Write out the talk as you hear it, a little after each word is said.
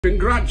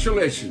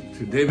Congratulations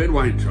to David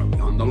Weintraub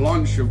on the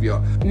launch of your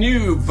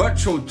new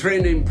virtual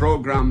training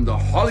program, the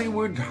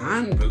Hollywood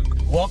Handbook.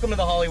 Welcome to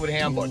the Hollywood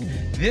Handbook.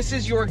 This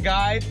is your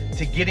guide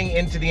to getting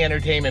into the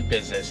entertainment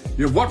business.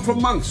 You've worked for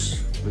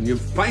months and you've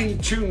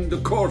fine-tuned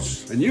the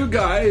course, and you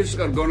guys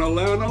are going to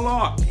learn a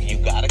lot. You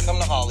got to come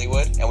to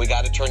Hollywood and we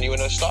got to turn you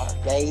into a star.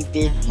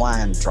 David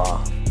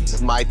Weintraub. This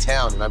is my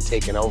town and I'm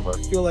taking over.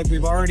 I feel like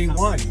we've already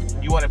won.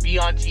 You want to be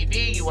on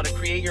TV, you want to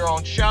create your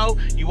own show,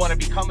 you want to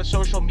become a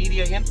social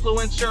media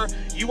influencer,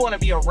 you want to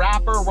be a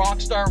rapper, rock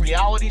star,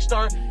 reality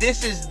star.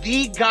 This is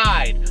the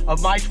guide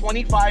of my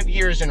 25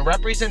 years in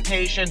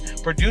representation,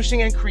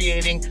 producing and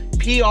creating,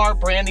 PR,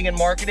 branding, and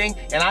marketing,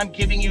 and I'm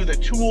giving you the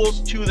tools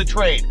to the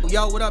trade.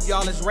 Yo, what up,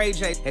 y'all? It's Ray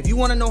J. If you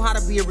want to know how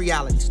to be a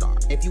reality star,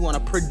 if you want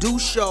to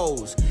produce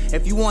shows,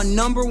 if you want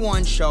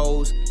 #1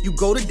 shows, you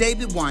go to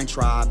David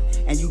Weintraub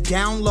and you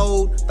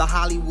download the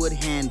Hollywood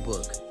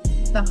Handbook.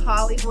 The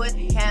Hollywood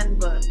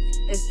Handbook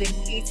is the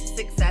key to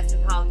success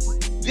in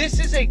Hollywood. This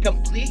is a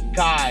complete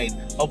guide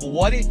of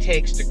what it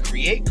takes to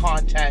create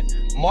content,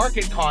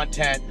 market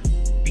content,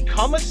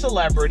 become a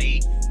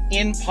celebrity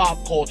in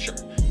pop culture.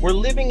 We're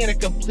living in a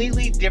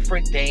completely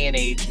different day and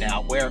age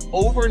now where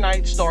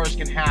overnight stars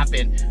can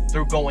happen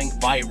through going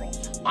viral.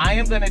 I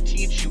am going to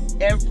teach you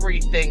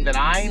everything that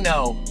I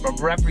know from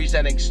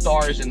representing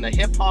stars in the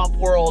hip-hop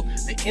world,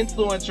 the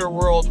influencer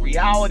world,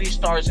 reality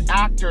stars,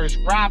 actors,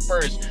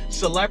 rappers,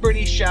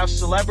 celebrity chefs,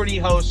 celebrity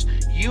hosts,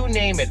 you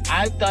name it.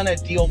 I've done a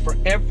deal for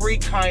every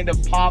kind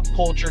of pop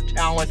culture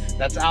talent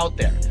that's out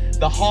there.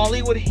 The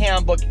Hollywood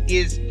Handbook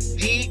is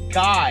the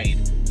guide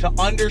to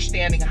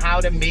understanding how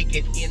to make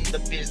it in the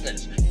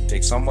business.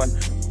 Take someone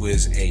who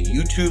is a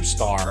YouTube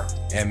star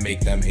and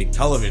make them a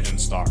television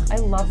star. I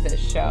love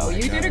this show. Oh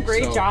you did a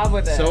great job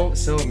with it.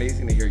 So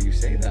amazing to hear you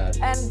say that.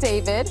 And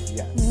David,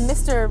 yes.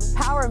 Mr.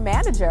 Power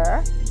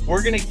Manager.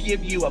 We're gonna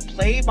give you a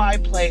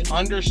play-by-play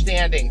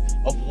understanding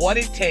of what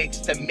it takes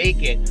to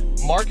make it,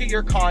 market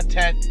your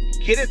content,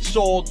 get it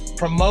sold,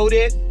 promote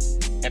it,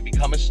 and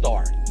become a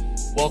star.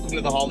 Welcome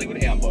to the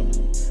Hollywood Handbook.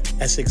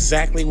 That's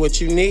exactly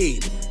what you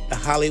need. The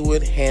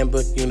Hollywood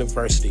Handbook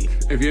University.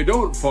 If you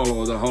don't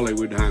follow the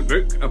Hollywood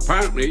Handbook,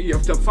 apparently you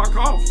have to fuck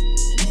off.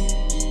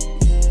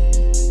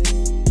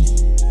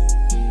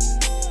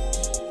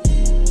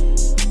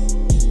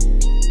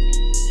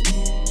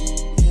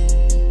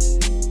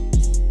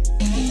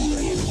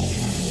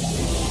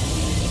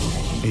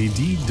 A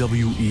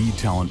DWE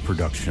talent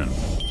production.